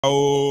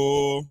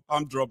Oh,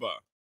 armed robber.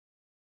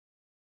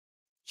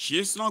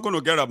 She's not going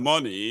to get her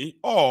money,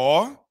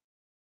 or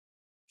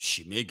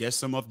she may get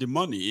some of the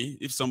money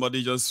if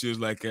somebody just feels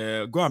like,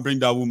 go and bring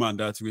that woman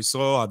that we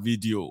saw a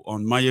video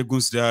on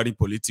Mayegun's Diary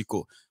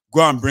Politico.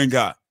 Go and bring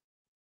her.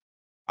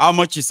 How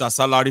much is her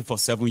salary for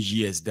 7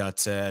 years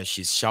that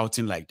she's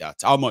shouting like that?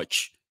 How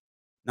much?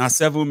 Now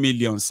 7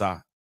 million,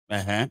 sir.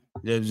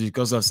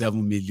 Because of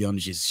 7 million,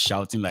 she's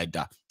shouting like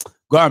that.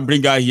 Go and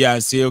bring her here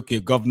and say, okay,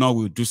 governor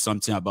will do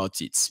something about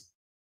it.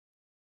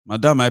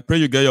 Madam, I pray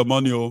you get your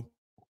money.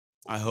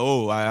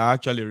 Oh, I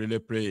actually really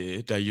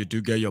pray that you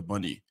do get your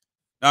money.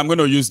 Now I'm going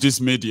to use this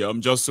medium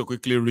just to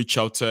quickly reach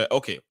out.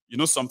 Okay, you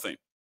know something?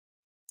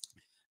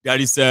 There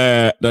is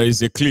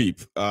a clip,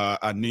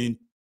 an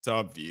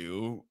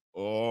interview,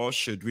 or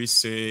should we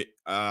say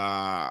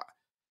an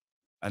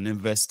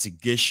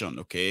investigation,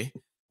 okay,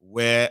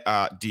 where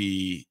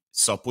the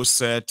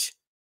supposed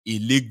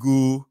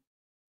illegal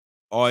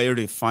oil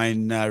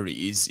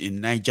refineries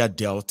in Niger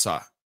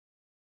Delta,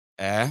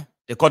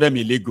 they call them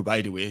illegal,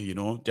 by the way, you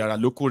know, there are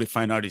local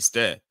refineries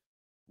there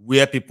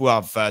where people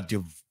have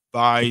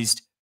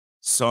devised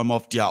some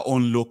of their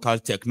own local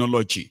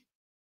technology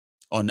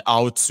on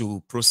how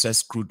to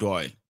process crude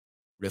oil,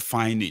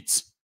 refine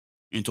it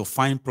into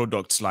fine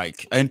products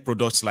like end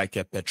products like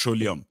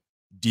petroleum,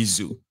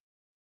 diesel,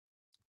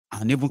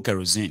 and even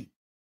kerosene.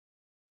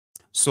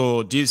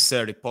 So this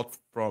report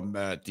from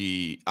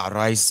the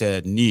Arise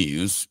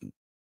News,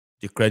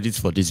 the credit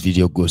for this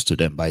video goes to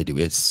them, by the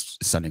way.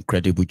 It's an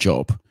incredible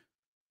job.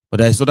 But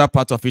there's another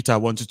part of it I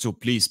want you to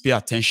please pay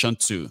attention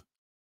to,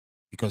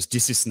 because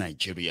this is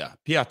Nigeria.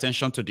 Pay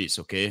attention to this,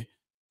 okay?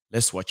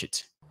 Let's watch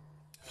it.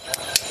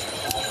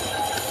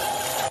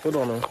 Hold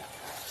on.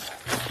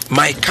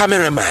 My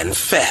cameraman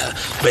fell,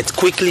 but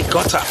quickly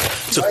got up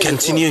to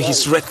continue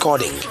his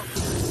recording.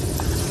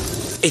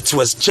 It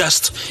was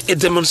just a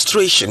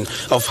demonstration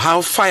of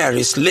how fire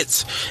is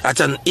lit at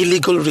an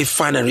illegal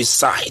refinery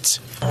site.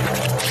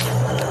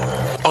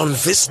 On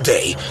this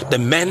day, the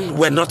men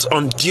were not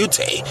on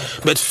duty,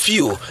 but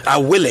few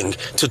are willing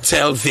to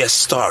tell their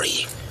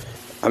story.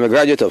 I'm a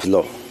graduate of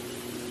law.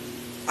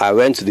 I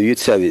went to the youth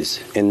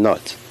service in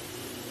North,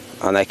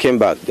 and I came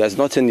back. There's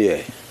nothing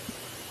here.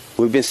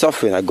 We've been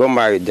suffering. I got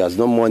married. There's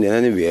no money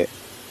anywhere.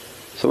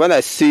 So when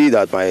I see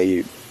that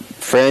my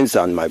friends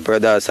and my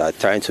brothers are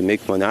trying to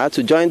make money, I had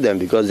to join them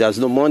because there's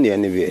no money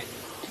anywhere.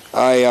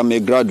 I am a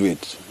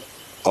graduate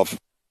of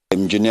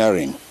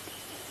engineering.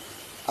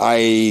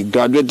 I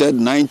graduated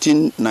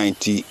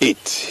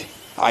 1998.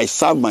 I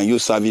served my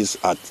youth service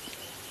at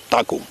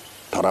Tako,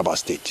 Taraba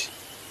State.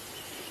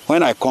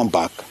 When I come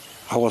back,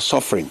 I was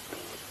suffering.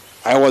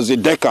 I was a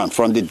Deccan,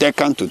 from the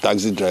Deccan to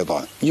taxi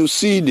driver. You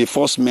see the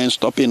first men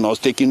stopping us,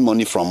 taking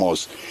money from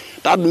us.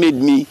 That made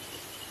me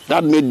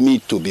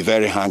to be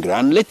very hungry.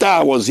 And later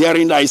I was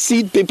hearing that I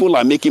see people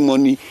are making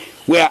money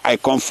where I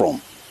come from.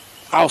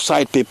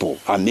 Outside people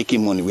are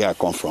making money where I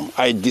come from.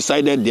 I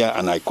decided there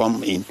and I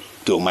come in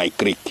to my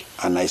creek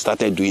and I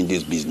started doing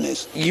this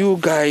business. You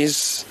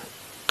guys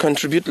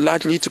contribute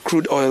largely to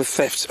crude oil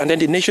theft, and then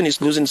the nation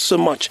is losing so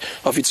much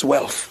of its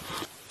wealth.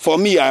 For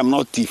me, I am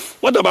not thief.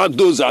 What about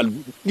those that are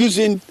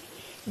using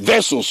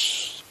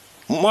vessels,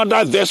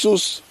 mother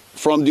vessels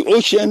from the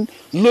ocean,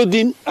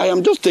 loading? I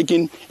am just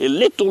taking a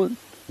little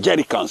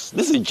jerrycans.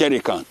 This is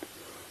jerrycan.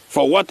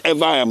 For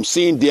whatever I am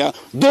seeing there,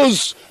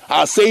 those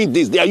are saying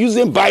this. They are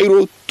using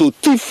biro to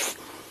thief.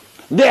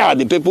 They are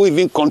the people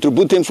even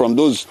contributing from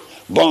those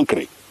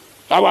bunkering.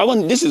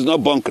 This is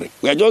not bunkering.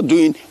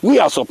 We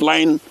are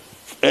supplying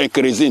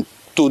kerosene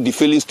to the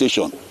filling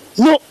station.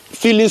 No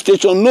filling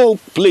station, no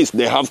place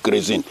they have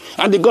kerosene.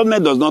 And the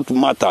government does not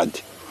matter.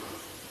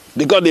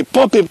 Because the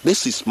poor people,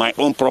 this is my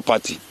own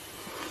property.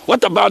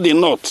 What about the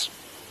North?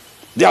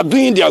 They are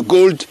doing their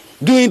gold,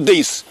 doing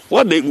this.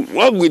 What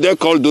will they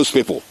call those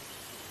people?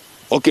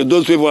 Okay,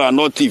 those people are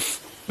not thief.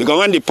 Because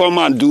when the poor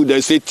man do,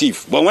 they say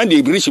thief. But when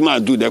the rich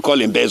man do, they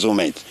call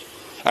embezzlement.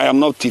 I am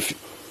not thief.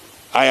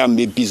 I am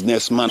a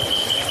businessman.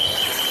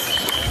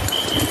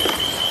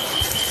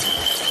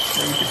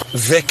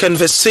 The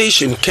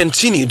conversation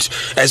continued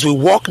as we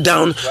walked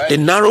down the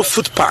narrow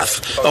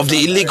footpath of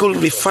the illegal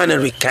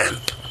refinery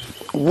camp.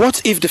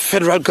 What if the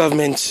federal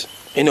government,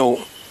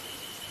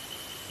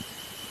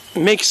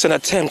 makes an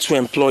attempt to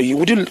employ you?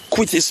 Would you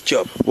quit this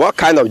job? What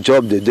kind of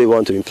job did they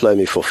want to employ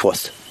me for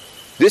first?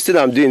 This thing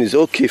I'm doing is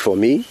okay for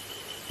me.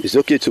 It's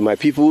okay to my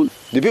people.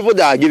 The people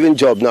that are giving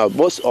job now,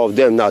 most of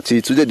them now,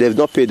 till today, they've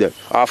not paid them.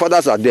 Our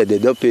fathers are dead, they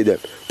don't pay them.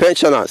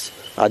 Pensioners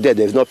are dead,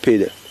 they've not paid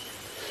them.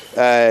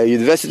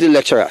 University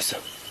lecturers,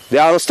 they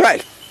are on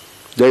strike.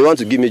 They want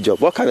to give me job.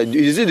 What kind of,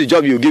 is it the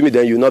job you give me,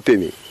 then you not pay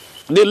me?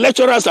 The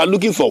lecturers are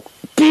looking for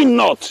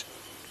peanut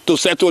to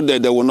settle there,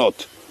 they will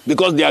not.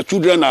 Because their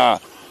children are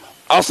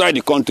outside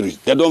the country.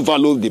 They don't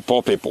value the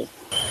poor people.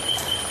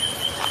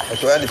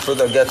 Okay, when the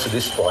product gets to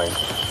this point,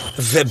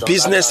 the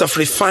business of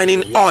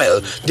refining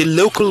oil the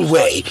local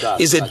way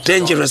is a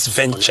dangerous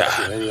venture.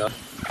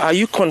 Are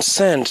you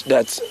concerned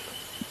that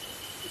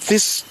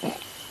this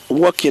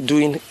work you're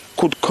doing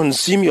could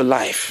consume your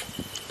life?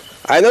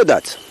 I know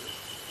that.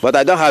 But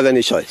I don't have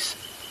any choice.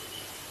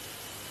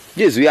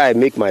 This is where I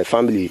make my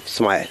family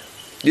smile.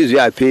 This is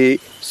where I pay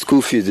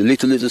school fees, the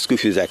little school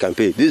fees I can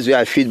pay. This is where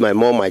I feed my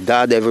mom, my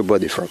dad,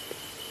 everybody from.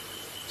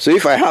 So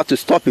if I have to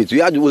stop it,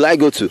 where will I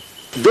go to?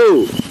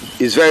 Though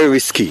it's very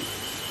risky.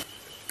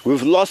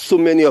 We've lost so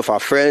many of our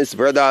friends,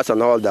 brothers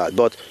and all that.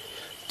 But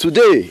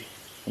today,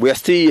 we are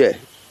still here.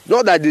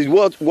 Not that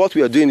what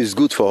we are doing is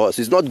good for us.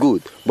 It's not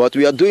good. But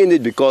we are doing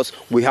it because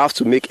we have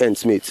to make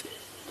ends meet.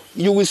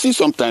 You will see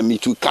sometime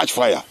it will catch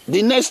fire.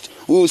 The next,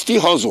 we will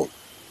still hustle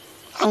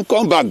and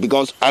come back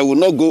because I will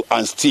not go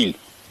and steal.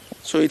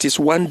 So it is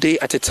one day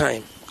at a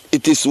time.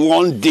 It is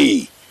one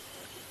day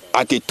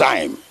at a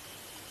time.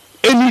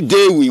 Any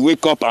day we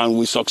wake up and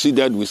we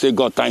succeeded, we say,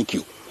 God, thank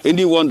you.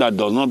 Anyone that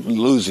does not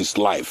lose his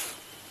life.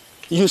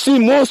 You see,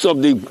 most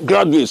of the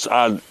graduates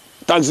are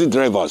taxi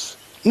drivers.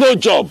 No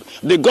job.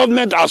 The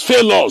government has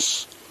failed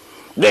us.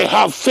 They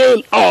have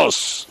failed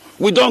us.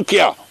 We don't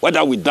care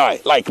whether we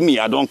die. Like me,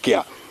 I don't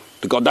care.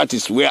 Because that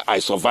is where I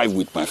survive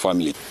with my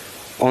family.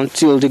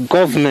 Until the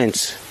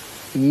government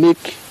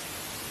make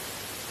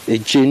a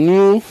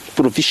genuine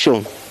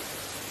provision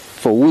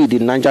for we, the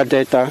Niger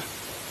Delta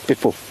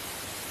people,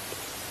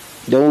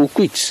 then we'll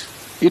quit.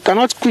 You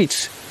cannot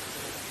quit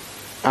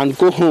and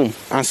go home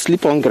and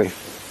sleep hungry.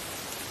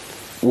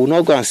 We'll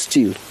not go and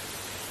steal.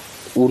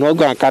 We'll not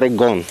go and carry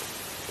gun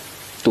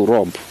to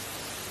rob.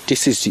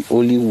 This is the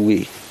only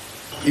way.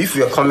 If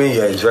you're coming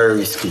here, it's very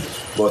risky.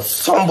 But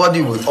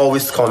somebody will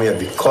always come here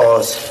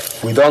because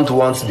we don't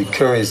want the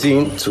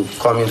kerosene to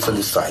come into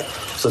the site.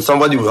 So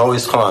somebody will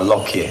always come and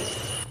lock here.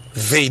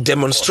 They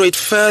demonstrate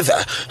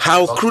further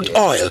how crude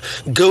oil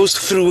goes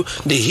through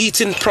the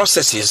heating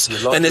processes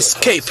and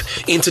escape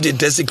into the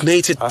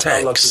designated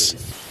tanks.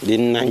 The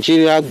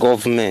Nigeria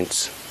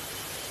government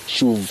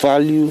should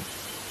value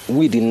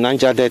we, the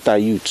Niger Delta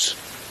youth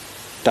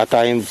that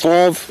are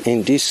involved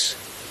in this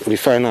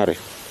refinery.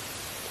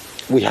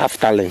 We have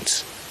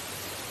talent.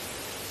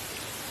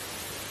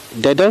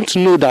 They don't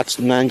know that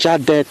Niger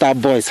Delta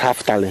boys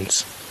have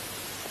talent.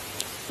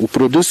 We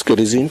produce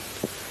kerosene,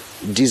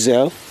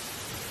 diesel,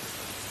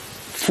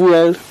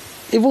 fuel,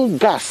 even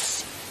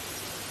gas.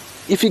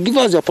 If you give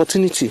us the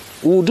opportunity,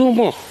 we will do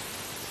more.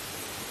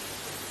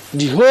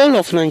 The whole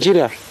of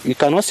Nigeria, you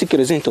cannot see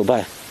kerosene to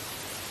buy.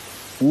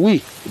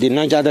 We, the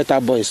Niger Delta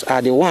boys,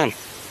 are the one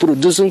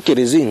producing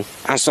kerosene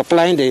and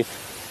supplying the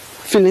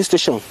filling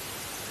station.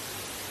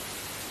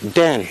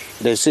 Then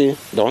they say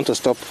they want to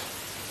stop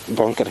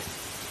bunkering.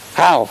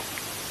 How?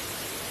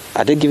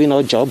 Are they giving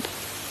us job?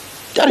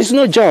 There is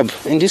no job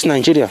in this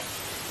Nigeria.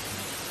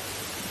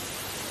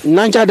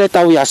 Niger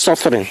Delta, we are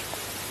suffering.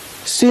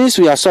 Since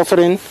we are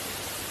suffering,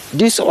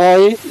 this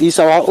oil is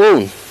our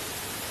own.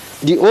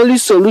 The only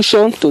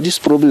solution to this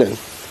problem,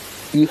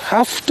 you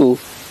have to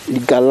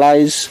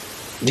legalize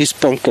this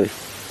bunkering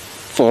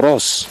for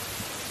us.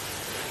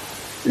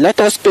 Let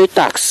us pay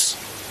tax.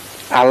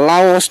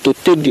 Allow us to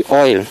take the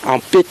oil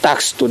and pay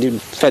tax to the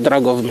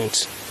federal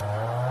government.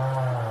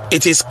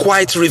 It is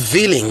quite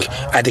revealing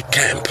at the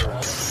camp.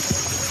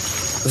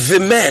 The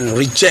men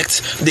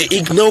reject the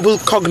ignoble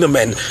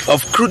cognomen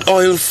of crude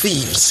oil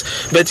thieves,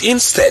 but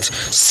instead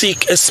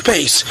seek a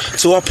space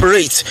to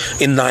operate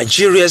in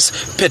Nigeria's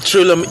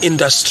petroleum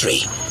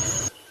industry.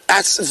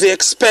 At the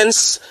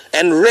expense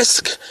and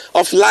risk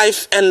of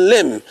life and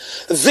limb,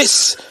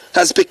 this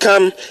has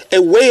become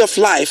a way of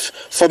life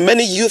for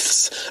many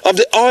youths of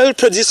the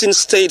oil-producing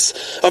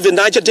states of the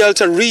Niger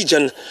Delta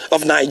region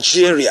of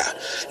Nigeria.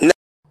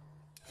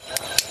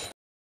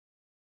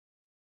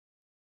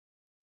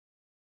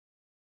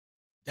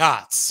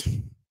 That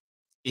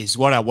is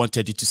what I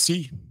wanted you to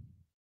see.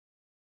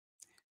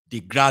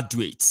 The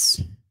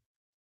graduates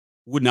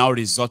who now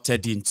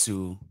resorted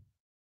into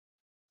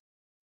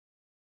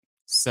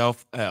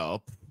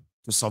self-help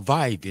to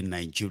survive in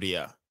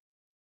Nigeria.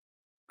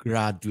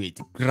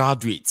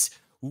 Graduates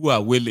who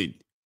are willing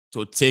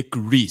to take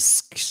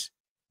risks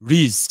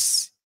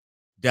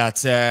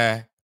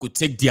that could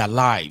take their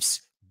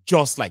lives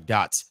just like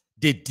that.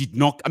 They do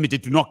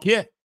not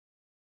care.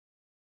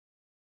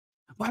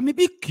 But I may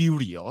be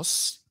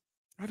curious.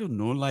 I don't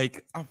know,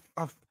 like I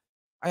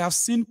have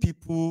seen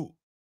people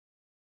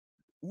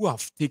who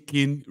have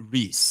taken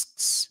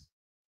risks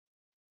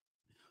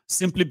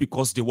simply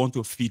because they want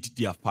to feed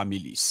their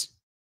families,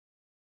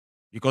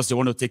 because they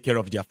want to take care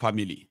of their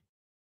family.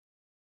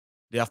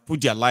 They have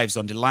put their lives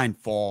on the line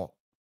for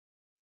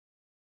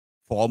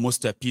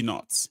almost a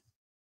peanuts.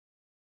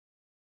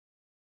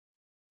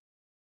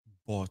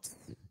 But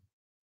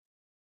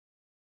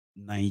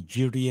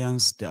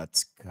Nigerians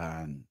that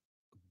can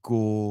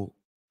go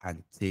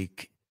and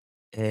take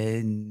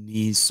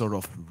any sort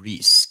of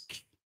risk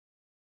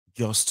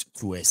just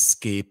to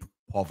escape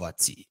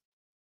poverty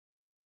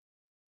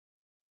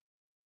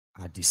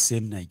are the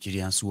same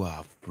Nigerians who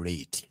are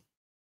afraid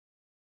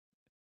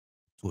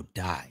to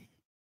die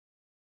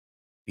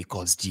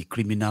because the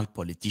criminal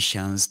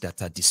politicians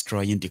that are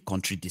destroying the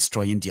country,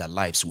 destroying their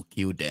lives, will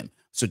kill them.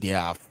 So they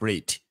are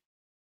afraid.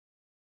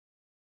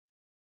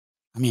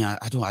 I mean, I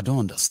don't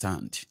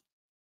understand,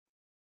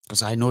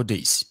 because I know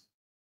this.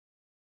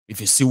 If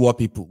you see what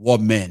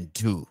men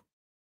do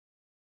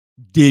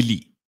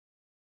daily,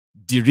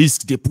 the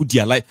risk they put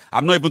their life.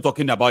 I'm not even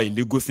talking about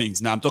illegal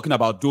things now. I'm talking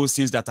about those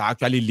things that are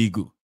actually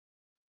legal.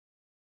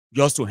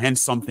 Just to hand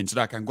something so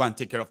that I can go and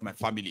take care of my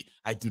family.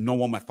 I do not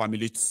want my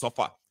family to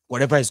suffer.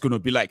 Whatever it's going to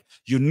be like,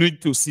 you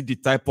need to see the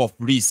type of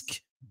risk,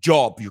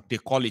 job, they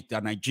call it, the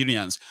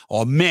Nigerians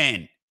or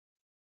men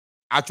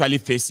actually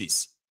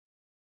faces.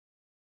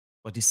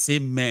 But the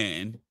same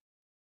men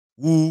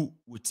who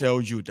will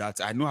tell you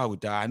that I know I would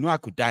die, I know I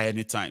could die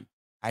anytime,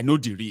 I know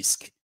the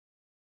risk.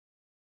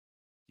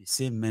 The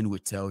same men will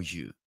tell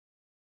you,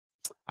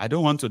 I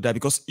don't want to die.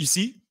 Because you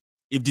see,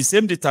 if the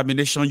same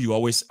determination you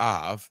always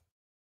have,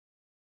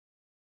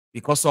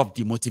 because of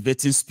the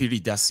motivating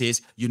spirit that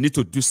says you need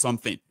to do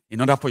something in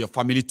order for your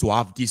family to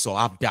have this or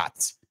have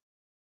that,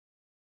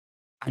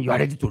 and you are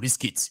ready to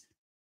risk it,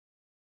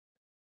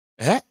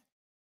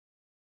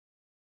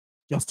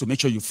 just to make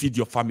sure you feed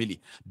your family.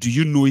 Do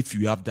you know if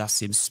you have that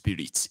same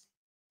spirit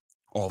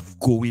of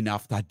going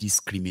after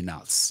these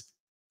criminals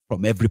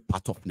from every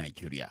part of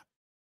Nigeria,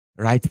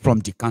 right from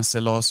the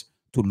councillors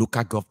to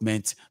local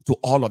government to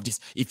all of this?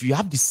 If you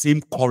have the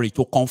same courage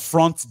to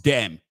confront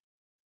them,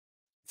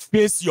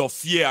 face your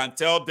fear and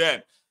tell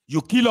them,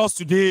 you kill us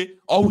today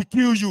or we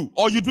kill you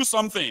or you do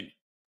something,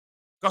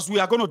 because we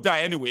are going to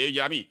die anyway.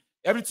 I mean,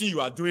 everything you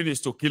are doing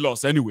is to kill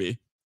us anyway.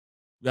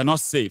 We are not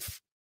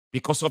safe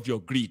because of your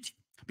greed,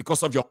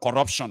 because of your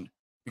corruption,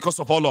 because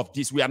of all of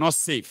this. We are not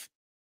safe.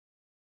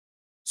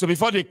 So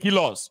before they kill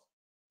us,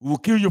 we will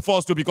kill you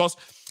first too, because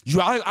you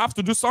have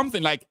to do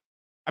something. Like,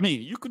 I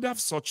mean, you could have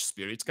such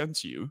spirit,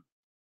 can't you?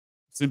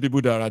 Some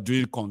people that are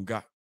doing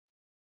conga.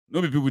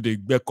 No people they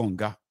get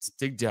conga,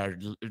 take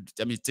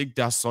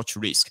that such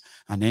risk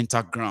and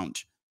enter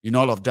ground in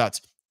all of that.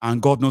 And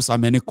God knows how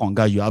many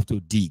conga you have to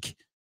dig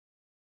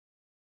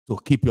to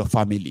keep your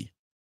family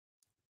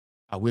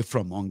away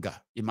from hunger.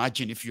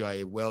 Imagine if you are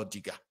a well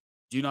digger.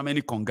 Do you know how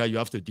many conga you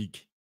have to dig?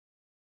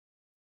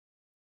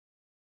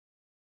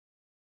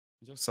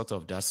 Just sort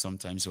of that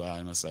sometimes where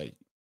I must say.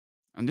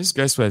 And these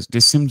guys they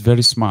seemed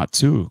very smart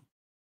too.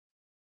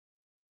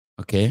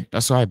 Okay,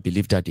 that's why I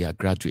believe that they are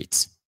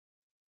graduates.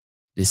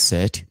 They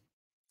said,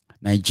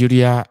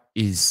 Nigeria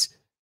is,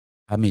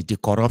 the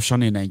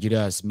corruption in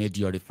Nigeria has made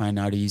your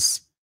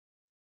refineries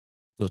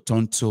to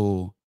turn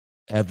to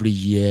every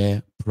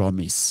year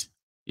promise.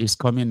 It's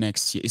coming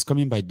next year. It's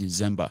coming by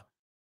December.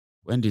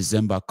 When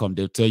December comes,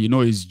 they'll tell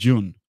you, it's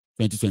June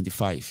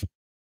 2025.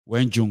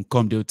 When June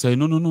comes, they'll tell you,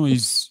 no,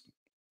 it's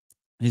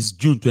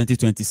June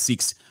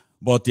 2026.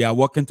 But they are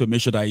working to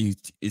make sure that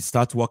it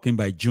starts working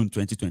by June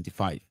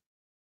 2025.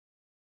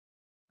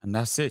 And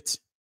that's it.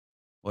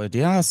 Well,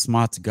 there are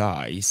smart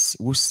guys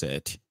who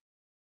said,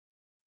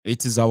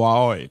 it is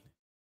our oil.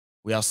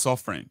 We are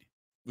suffering,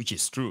 which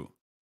is true.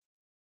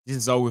 This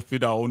is how we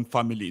feed our own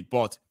family.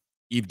 But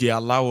if they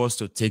allow us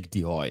to take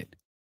the oil,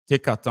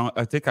 take the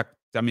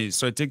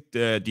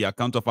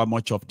account of how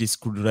much of this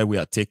crude oil we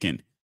are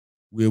taking,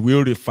 we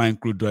will refine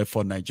crude oil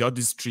for Nigeria. All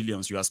these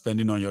trillions you are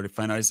spending on your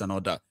refineries and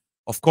all that,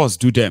 of course,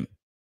 do them.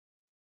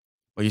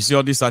 But you see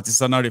all these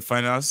artisanal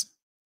refiners,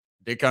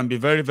 they can be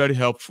very, very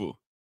helpful.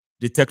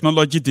 The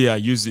technology they are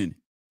using,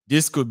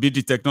 this could be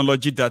the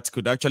technology that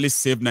could actually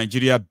save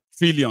Nigeria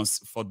trillions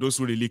for those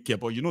who really care,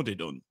 but they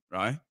don't,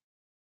 right?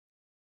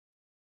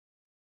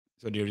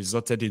 So they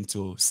resorted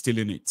into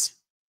stealing it. So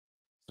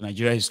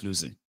Nigeria is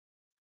losing.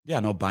 They are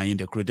not buying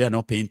the crude. They are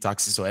not paying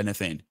taxes or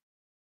anything.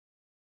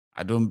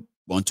 I don't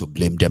want to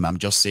blame them. I'm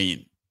just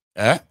saying.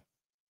 But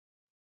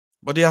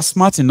they are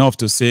smart enough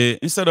to say,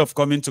 instead of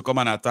come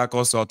and attack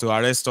us or to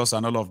arrest us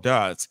and all of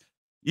that,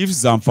 if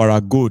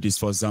Zamfara gold is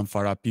for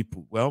Zamfara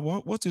people, well,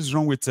 what is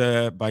wrong with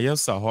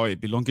Bayelsa oil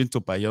belonging to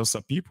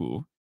Bayelsa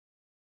people?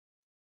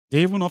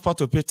 They even offer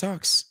to pay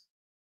tax.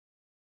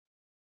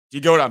 Do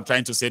you get what I'm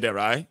trying to say there,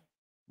 right?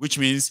 Which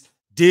means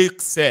they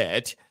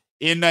said,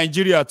 in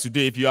Nigeria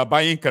today, if you are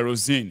buying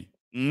kerosene,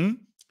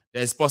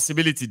 there's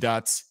possibility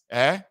that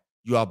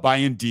you are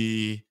buying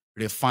the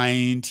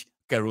refined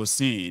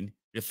kerosene,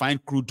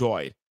 refined crude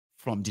oil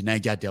from the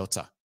Niger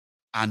Delta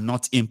and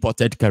not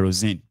imported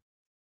kerosene.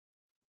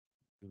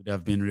 It would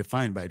have been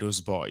refined by those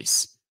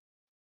boys.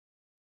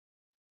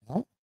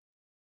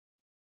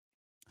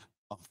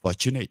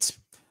 Unfortunate.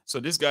 So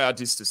this guy had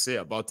this to say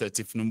about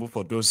Tinubu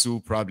for those who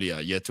probably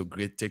are yet to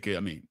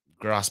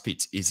grasp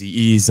it.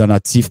 He is an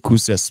Atiku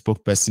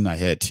spokesperson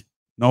ahead.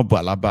 No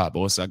Balaba, but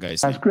also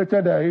guys. Has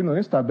created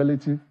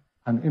instability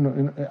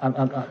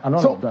and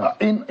all of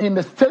that. In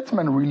the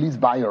statement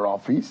released by your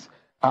office,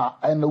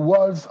 in the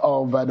words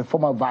of the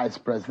former vice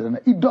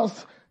president, it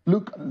does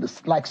look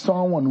like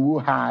someone who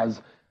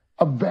has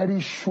a very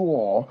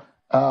sure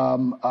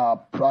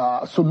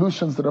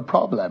solutions to the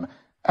problem.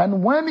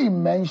 And when he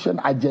mentioned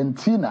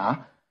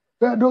Argentina,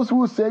 there are those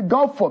who say,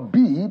 God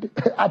forbid,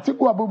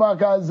 Atiku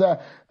Abubakar's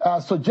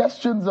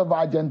suggestions of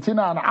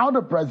Argentina and how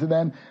the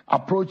president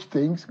approached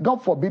things,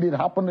 God forbid it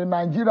happened in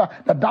Nigeria,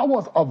 that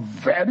was a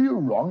very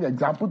wrong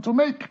example to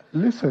make.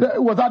 Listen.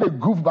 Was that a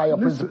goof by your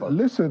principal?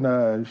 Listen,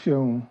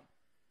 Sheung,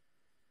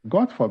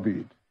 God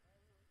forbid.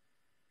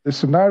 The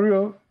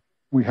scenario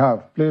we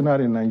have playing out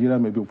in Nigeria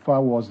may be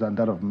far worse than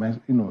that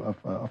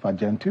of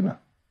Argentina.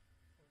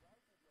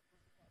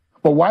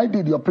 But why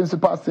did your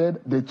principal say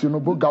the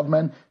Tinubu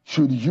government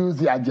should use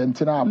the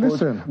Argentina approach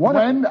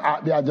when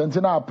the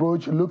Argentina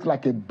approach looked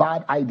like a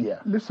bad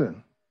idea?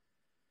 Listen,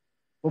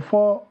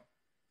 before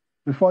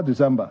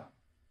December,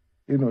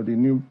 the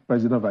new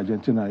president of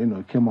Argentina,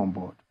 came on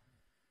board.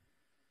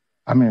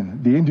 I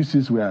mean, the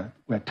indices were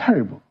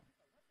terrible.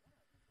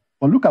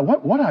 But look at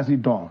what has he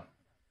done?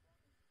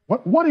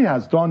 What he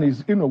has done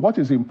is, what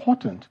is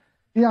important.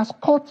 He has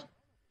cut,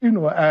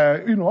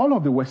 all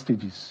of the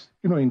wastages,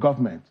 in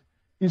government.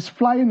 He's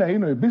flying,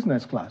 a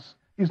business class.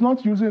 He's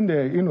not using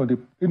the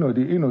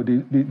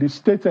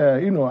state,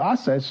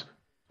 assets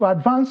to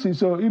advance his,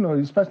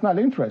 his personal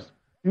interest.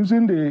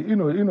 Using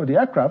the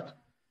aircraft,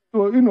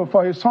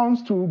 for his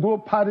sons to go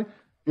party.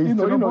 Is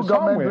Tinubu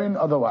government doing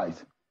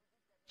otherwise?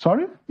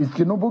 Sorry? Is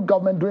Tinubu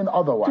government doing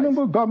otherwise?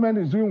 Tinubu government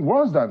is doing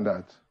worse than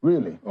that.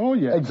 Really? Oh,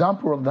 yeah.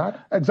 Example of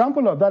that?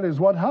 Example of that is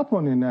what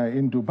happened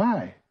in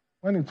Dubai,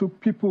 when it took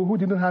people who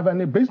didn't have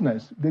any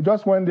business. They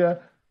just went there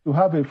to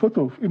have a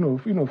photo,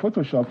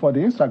 Photoshop for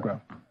the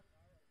Instagram.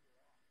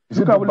 Is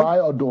it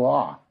Dubai or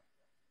Doha?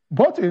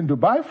 Both in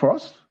Dubai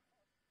first,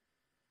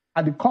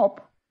 at the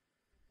COP,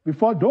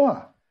 before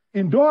Doha.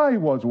 In Doha, it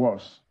was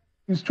worse.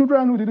 His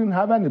children who didn't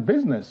have any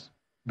business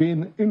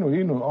being,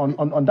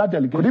 on that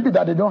delegation. Could it be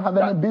that they don't have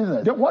any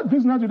business? What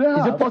business do they have?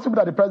 Is it possible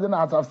that the president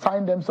has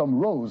assigned them some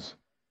roles?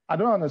 I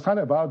don't understand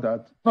about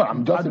that. No,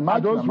 I'm just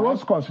imagining. Are those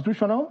roles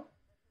constitutional?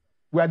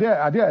 Are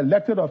they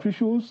elected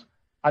officials?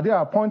 Are they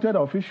appointed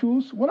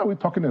officials? What are we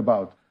talking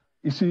about?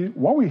 You see,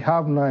 what we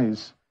have now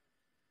is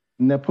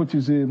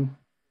nepotism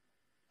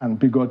and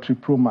bigotry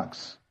pro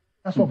max.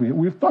 That's what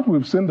we thought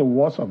we've seen the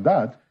worst of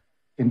that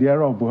in the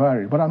era of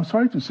Buhari. But I'm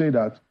sorry to say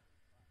that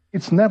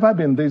it's never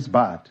been this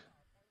bad.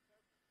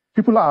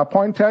 People are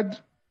appointed,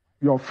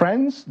 your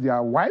friends,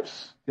 their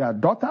wives, their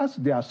daughters,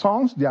 their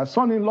sons, their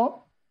son-in-law.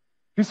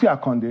 Bisi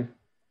Akonde.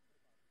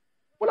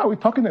 What are we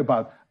talking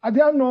about? Are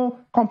there no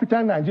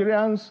competent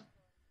Nigerians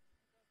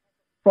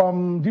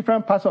from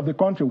different parts of the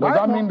country? Does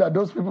that mean that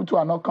those people too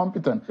are not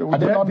competent? Are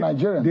they not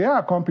Nigerians? They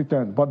are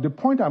competent, but the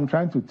point I'm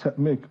trying to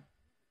make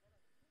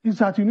is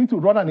that you need to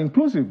run an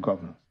inclusive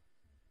governance.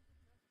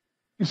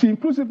 You see,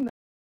 inclusiveness.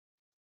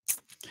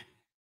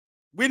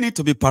 We need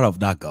to be part of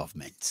that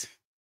government.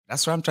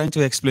 That's what I'm trying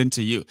to explain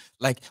to you.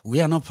 Like,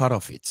 we are not part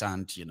of it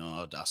and,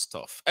 all that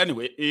stuff.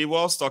 Anyway, he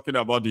was talking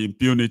about the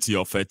impunity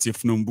of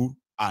Tinubu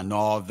and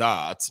all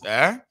that.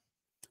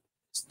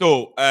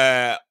 So,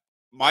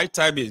 my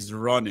time is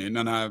running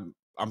and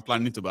I'm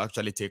planning to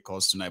actually take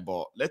calls tonight.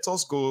 But let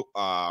us go,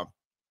 I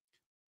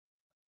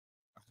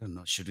don't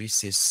know, should we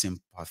say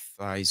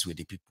sympathize with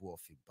the people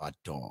of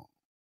Ibadan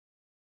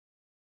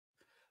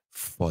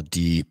for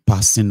the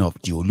passing of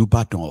the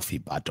Olubadan of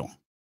Ibadan?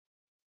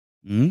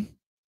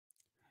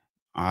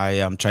 I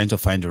am trying to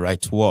find the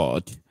right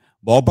word.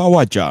 But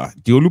Obawaja,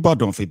 the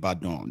Olubadan of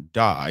Ibadan,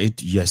 died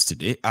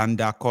yesterday,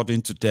 and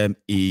according to them,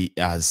 he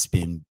has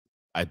been,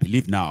 I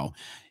believe now,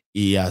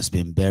 he has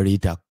been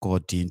buried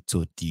according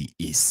to the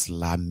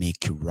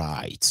Islamic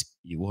rites.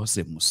 He was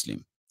a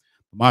Muslim.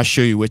 I'll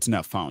show you what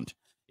I found.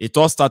 It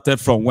all started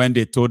from when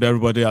they told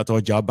everybody at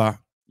Ojaba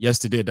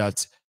yesterday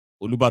that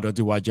Olubadan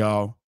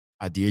Diwajao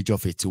at the age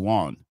of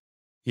 81.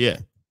 Here.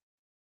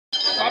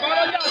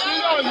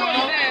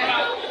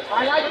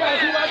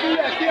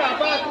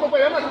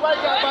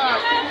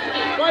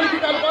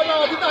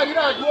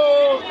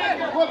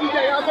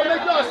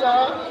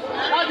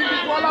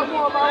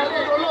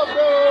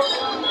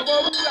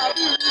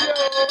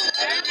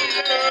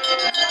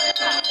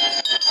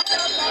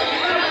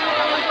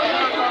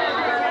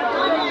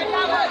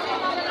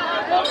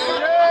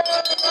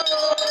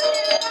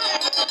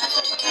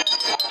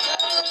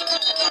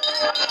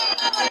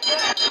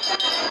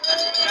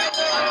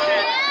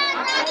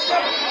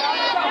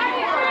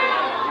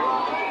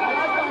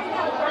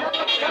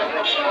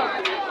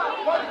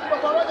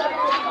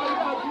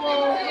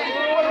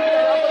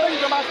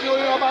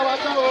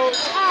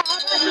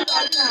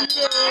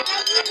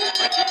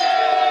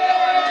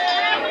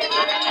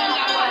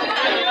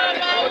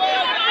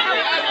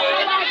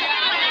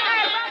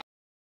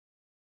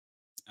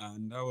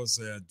 And that was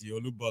the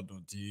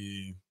Olubadan,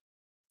 the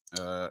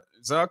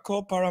is that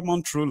called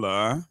Paramount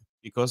ruler?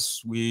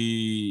 Because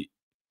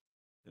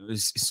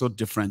it's so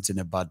different in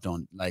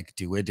Ibadan, like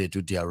the way they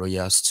do their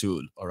royal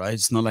stool. All right,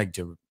 it's not like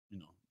the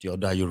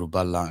other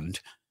Yoruba land.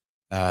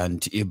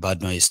 And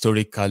Ibadan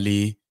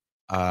historically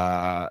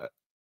didn't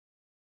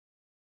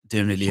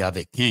really have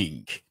a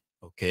king.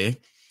 Okay,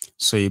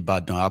 so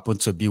Ibadan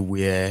happened to be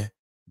where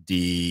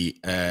the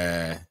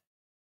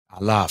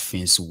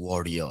Alaafin's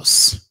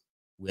warriors,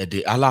 where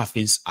the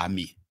Alaafin's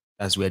army,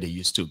 that's where they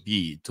used to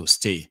be to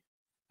stay.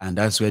 And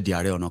that's where the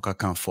Are Ona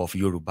Kakanfo of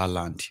Yoruba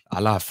land,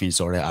 Alaafin's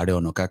or Are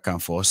Ona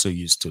Kakanfo also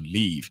used to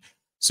live.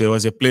 So it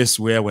was a place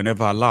where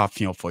whenever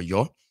Alaafin of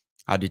Oyo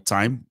at the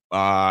time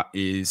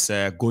is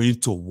going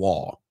to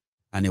war,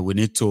 and we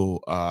need to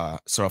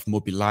sort of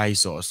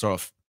mobilize or sort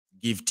of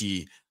give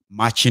the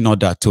marching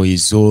order to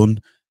his own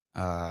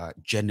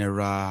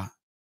General,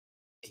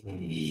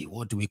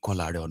 what do we call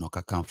Ààrẹ Ọ̀nà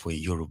Kakanfò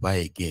in Yoruba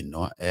again?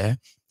 No,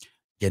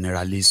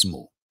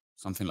 Generalismo,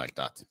 something like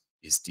that.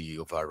 Is the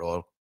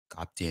overall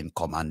captain,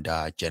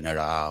 commander,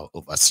 general,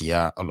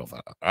 overseer, all of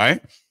that, right?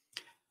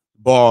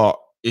 But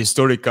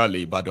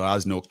historically, Ibadan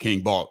has no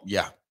king. But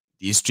yeah,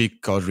 the history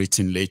got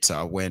written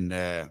later when,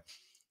 you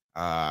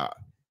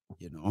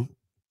know,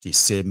 the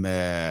same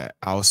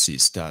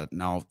houses that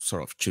now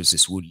sort of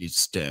chooses who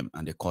leads them,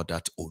 and they call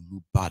that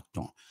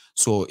Olubadan.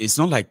 So it's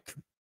not like,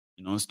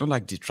 you know, it's not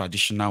like the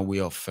traditional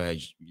way of,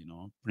 you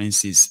know,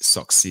 princes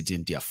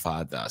succeeding their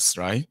fathers,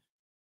 right?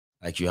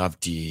 Like you have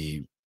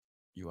the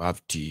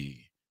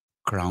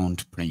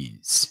crowned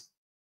prince,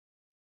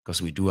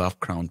 because we do have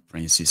crowned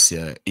princes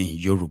in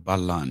Yoruba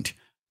land.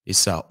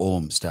 These are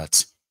homes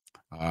that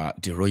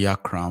the royal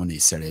crown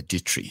is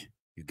hereditary.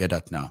 You get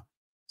that now?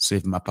 So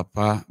if my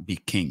papa be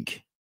king,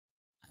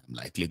 I'm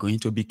likely going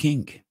to be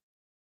king.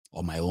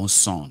 Or my own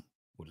son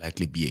will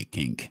likely be a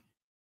king.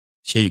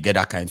 Sure, you get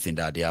that kind of thing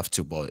that they have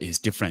to, but it's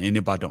different. In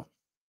Ibadan,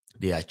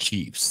 they are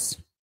chiefs.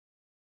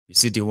 You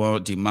see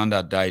the man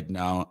that died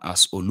now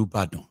as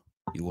Olubadan,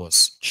 he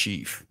was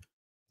chief.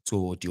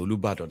 So the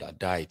Olubadan that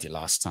died the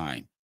last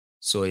time.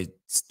 So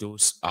it's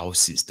those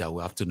houses that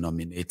we have to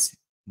nominate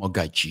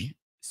Mogaji.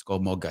 It's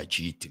called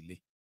Mogaji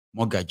Itile.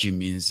 Mogaji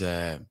means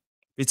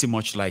pretty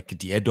much like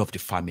the head of the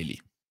family.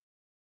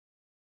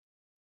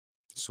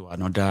 So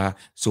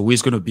who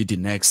is going to be the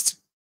next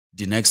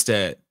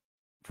 4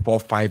 or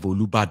 5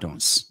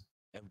 Olubadans?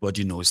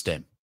 Everybody knows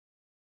them.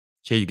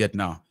 Here you get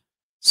now.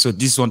 So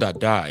this one that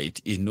died,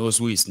 he knows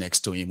who is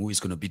next to him, who is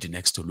going to be the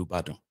next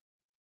Olubadan.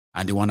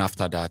 And the one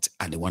after that,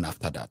 and the one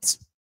after that.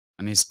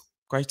 And he's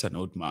quite an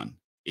old man,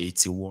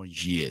 81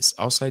 years,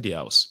 outside the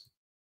house,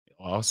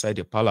 or outside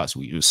the palace,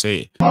 we will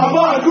say.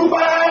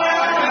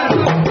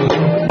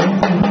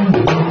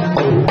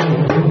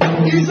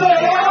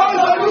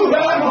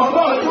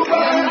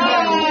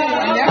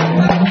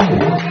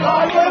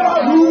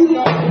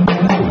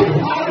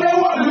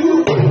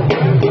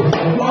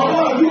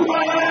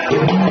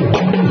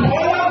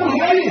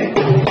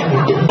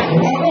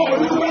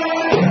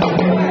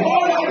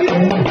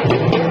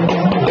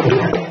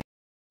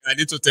 I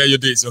need to tell you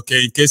this,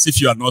 okay, in case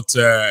if you are not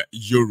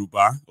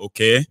Yoruba,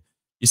 okay,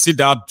 you see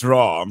that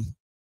drum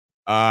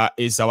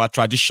is our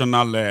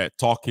traditional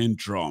talking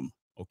drum,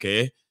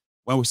 okay?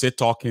 When we say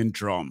talking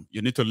drum,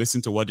 you need to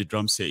listen to what the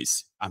drum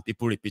says, and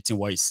people repeating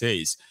what it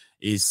says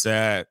is,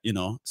 you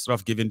know, sort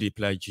of giving the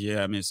pledge,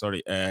 sort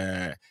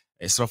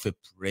of a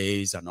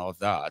praise and all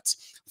that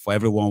for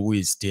everyone who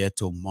is there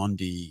to mourn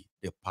the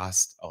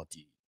past or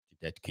the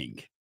dead king.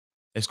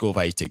 Let's go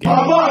over it again.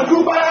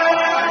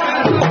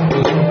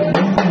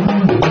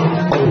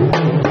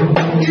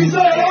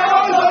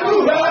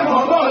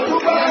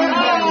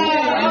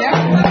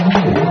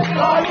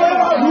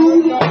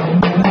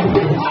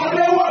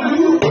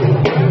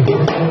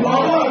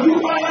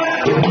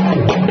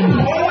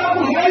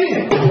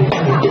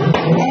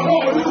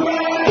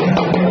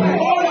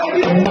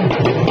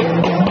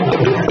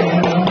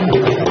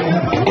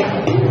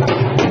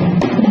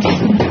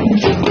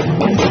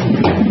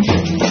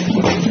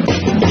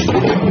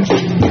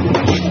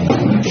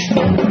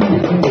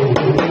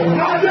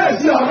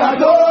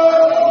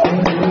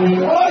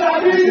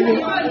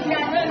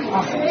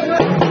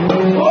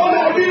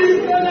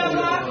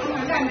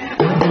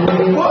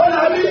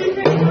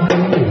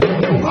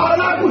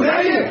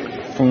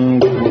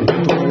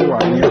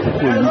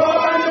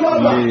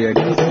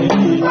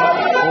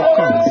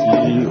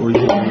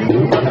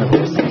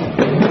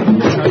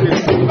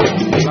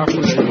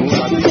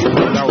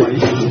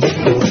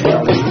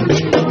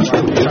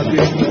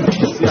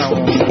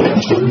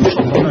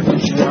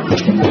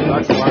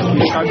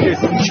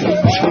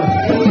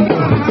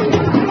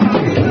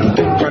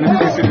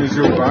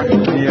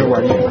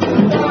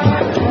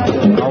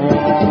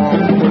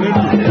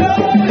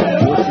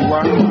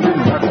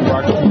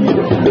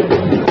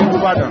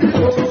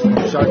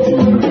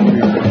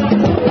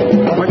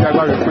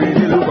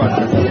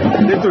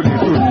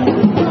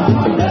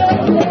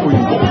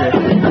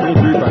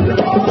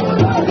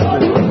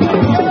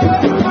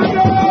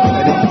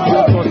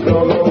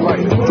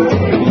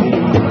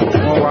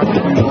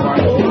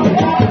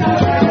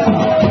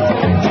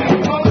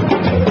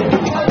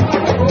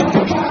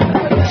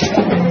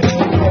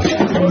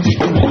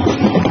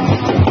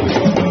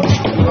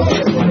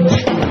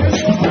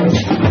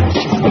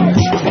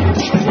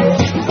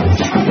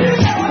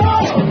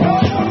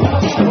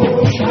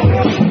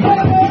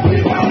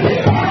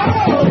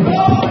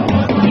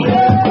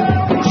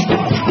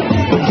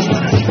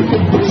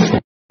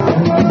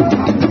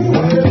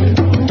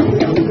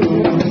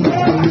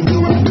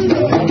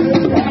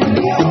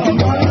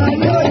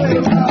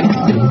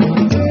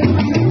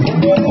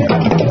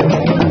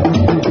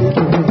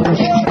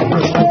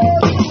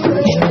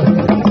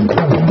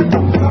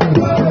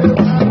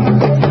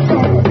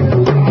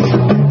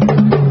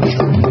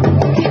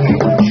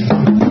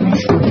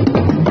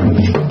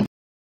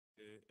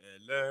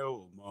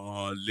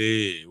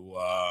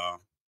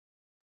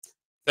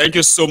 Thank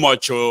you so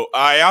much.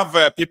 I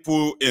have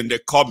people in the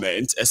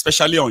comments,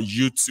 especially on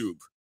YouTube,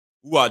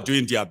 who are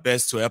doing their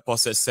best to help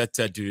us set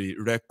the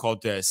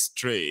record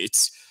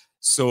straight.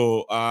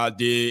 So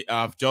they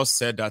have just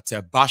said that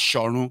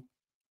Bashorun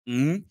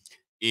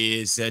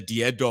is the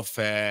head of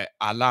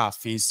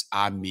Alaafin's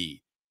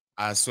army,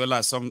 as well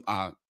as some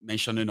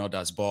mentioning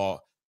others. But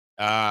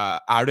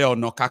Are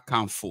Ona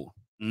Kakanfo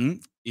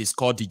is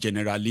called the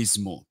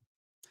Generalismo.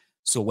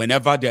 So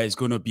whenever there is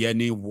going to be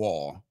any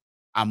war,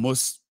 and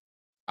most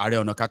Are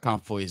Ona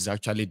Kakanfo is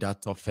actually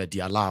that of the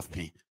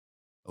Alaafin.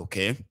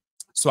 Okay.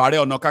 So Are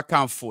Ona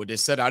Kakanfo, they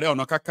said Are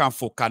Ona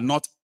Kakanfo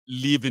cannot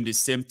live in the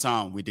same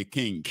town with the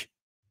king.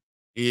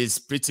 He is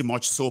pretty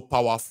much so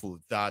powerful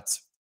that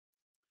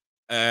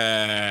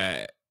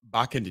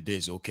back in the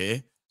days,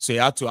 okay, so he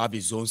had to have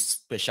his own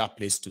special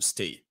place to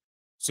stay.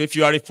 So if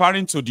you are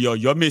referring to the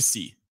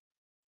Oyomesi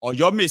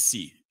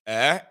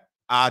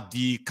are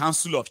the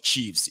Council of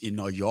Chiefs in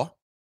Oyo.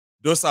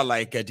 Those are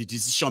like the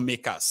decision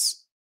makers,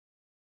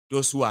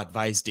 those who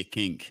advise the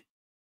king.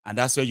 And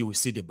that's where you will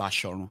see the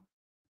Bashorun.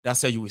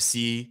 That's where you will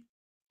see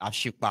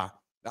Ashipa.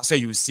 That's where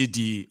you will see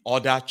the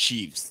other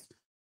chiefs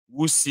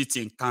who sit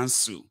in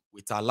council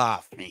with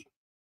Alaafin.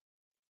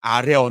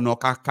 Are Ona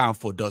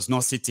Kakanfo does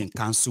not sit in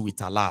council with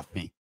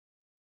Alaafin.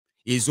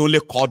 He is only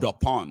called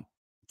upon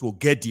to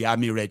get the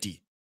army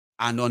ready.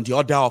 And on the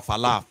order of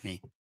Alaafin,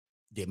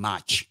 they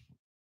march.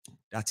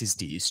 That is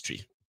the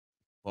history.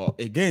 But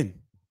again,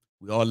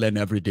 we all learn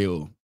every day.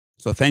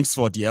 So thanks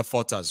for the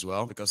effort as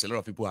well, because a lot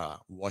of people are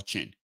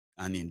watching.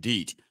 And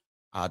indeed,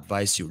 I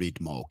advise you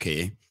read more,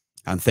 okay?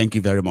 And thank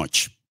you very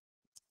much.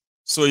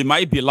 So it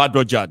might be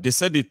Ladoja. They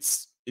said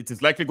it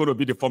is likely going to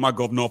be the former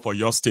governor for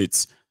your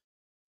state.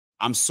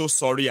 I'm so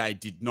sorry I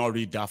did not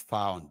read that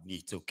far on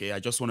it, okay? I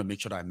just want to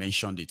make sure that I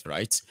mentioned it,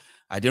 right?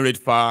 I didn't read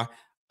far.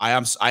 I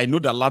know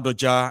that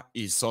Ladoja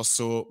is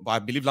also, but I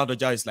believe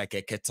Ladoja is like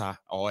a Keta,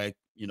 or,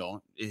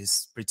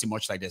 is pretty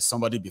much like there's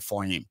somebody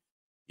before him.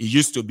 He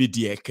used to be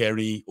the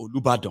Ekeri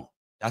Olubadan.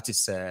 That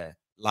is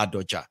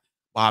Ladoja.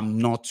 But I'm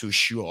not too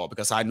sure,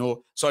 because I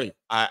know,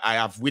 I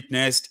have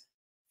witnessed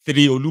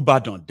 3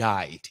 Olubadan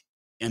died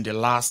in the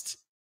last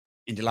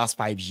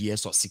 5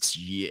 years or 6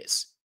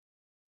 years.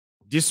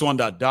 This one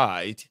that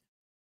died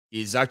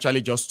is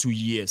actually just 2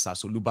 years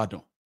as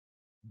Olubadan.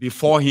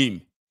 Before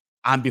him,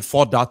 and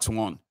before that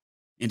one,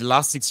 in the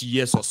last 6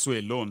 years or so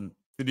alone,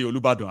 3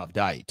 Olubadan have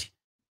died.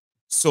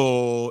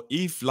 So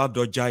if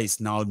Ladoja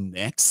is now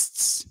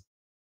next,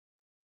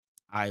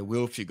 I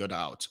will figure it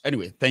out.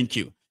 Anyway, thank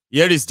you.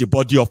 Here is the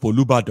body of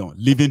Olubadan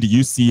leaving the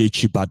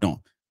UCH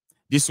Ibadan.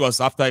 This was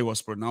after he was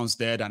pronounced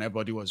dead and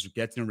everybody was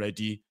getting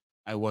ready.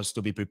 I was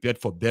to be prepared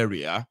for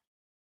burial.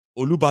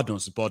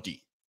 Olubadan's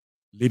body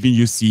leaving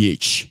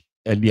UCH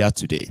earlier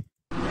today.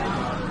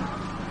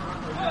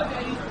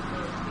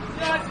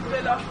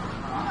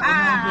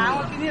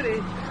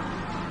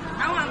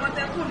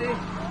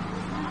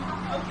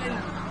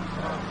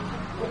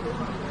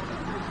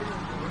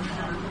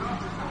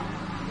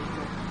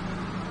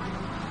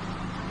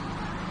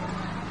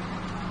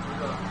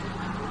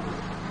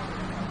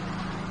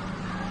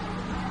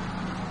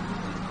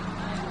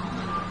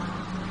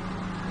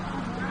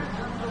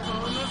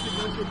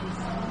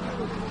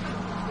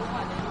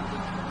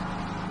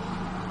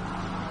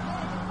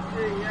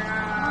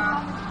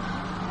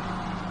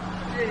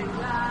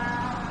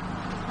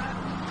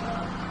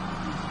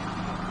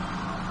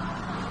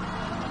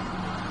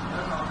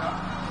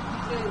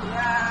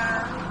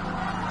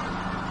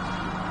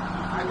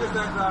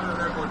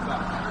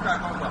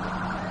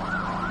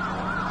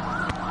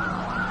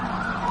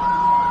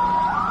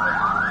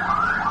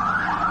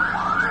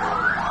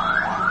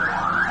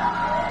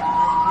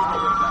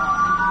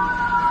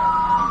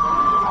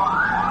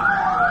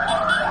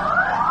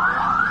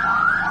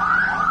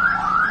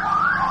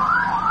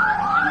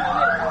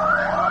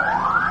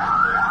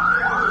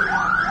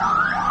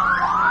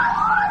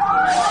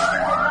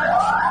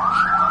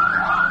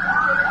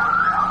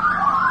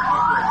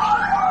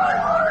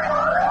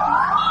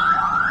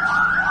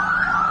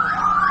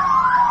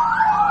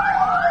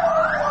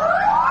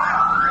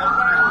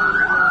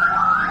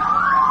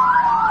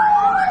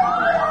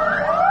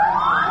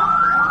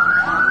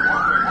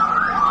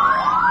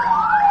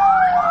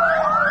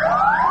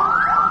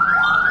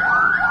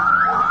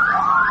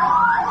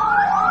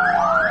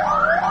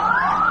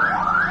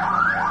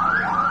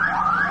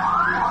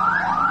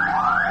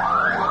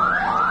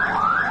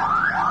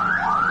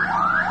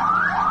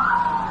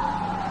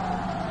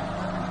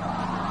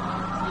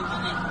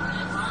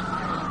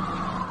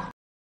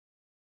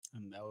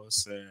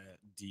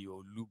 The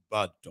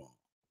Olubadan.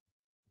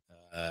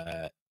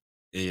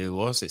 He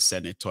was a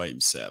senator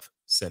himself,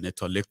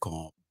 Senator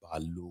Lekan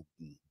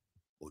Balogun,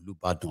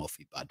 Olubadan of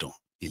Ibadan,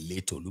 the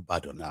late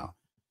Olubadan now.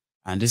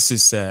 And this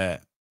is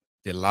the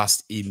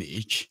last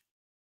image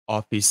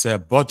of his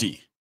body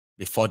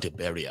before the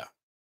burial,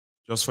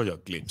 just for your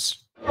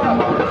glimpse.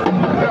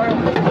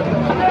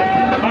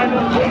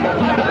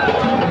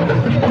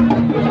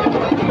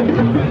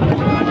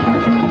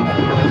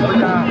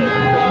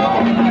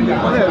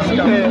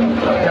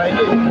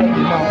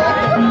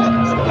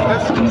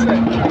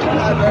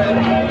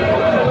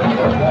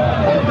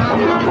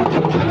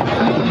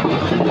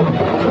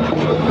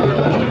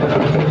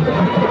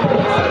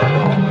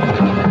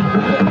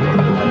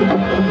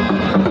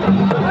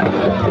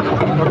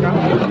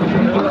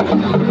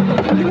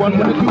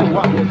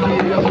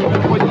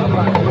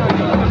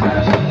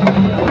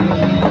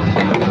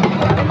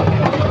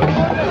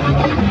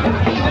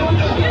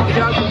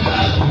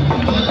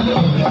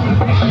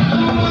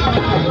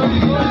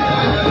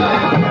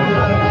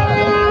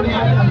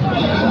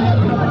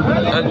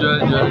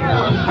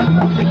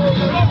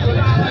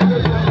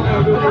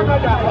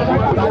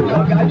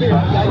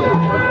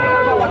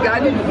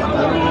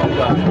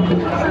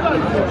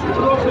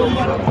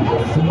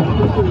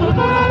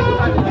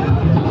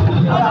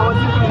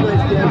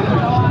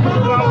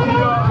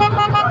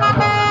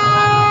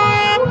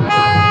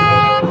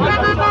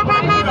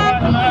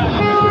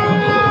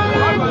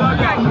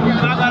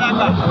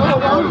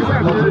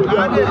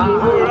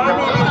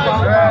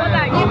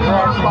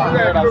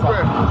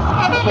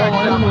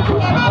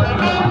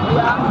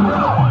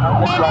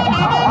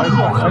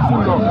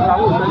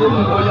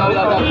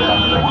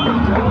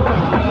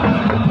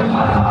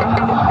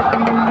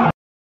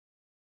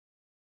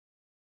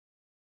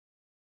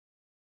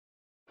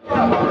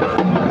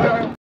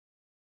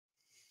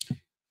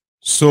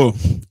 So,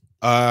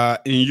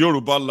 in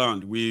Yoruba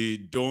land, we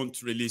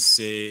don't really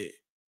say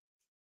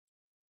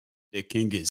the king is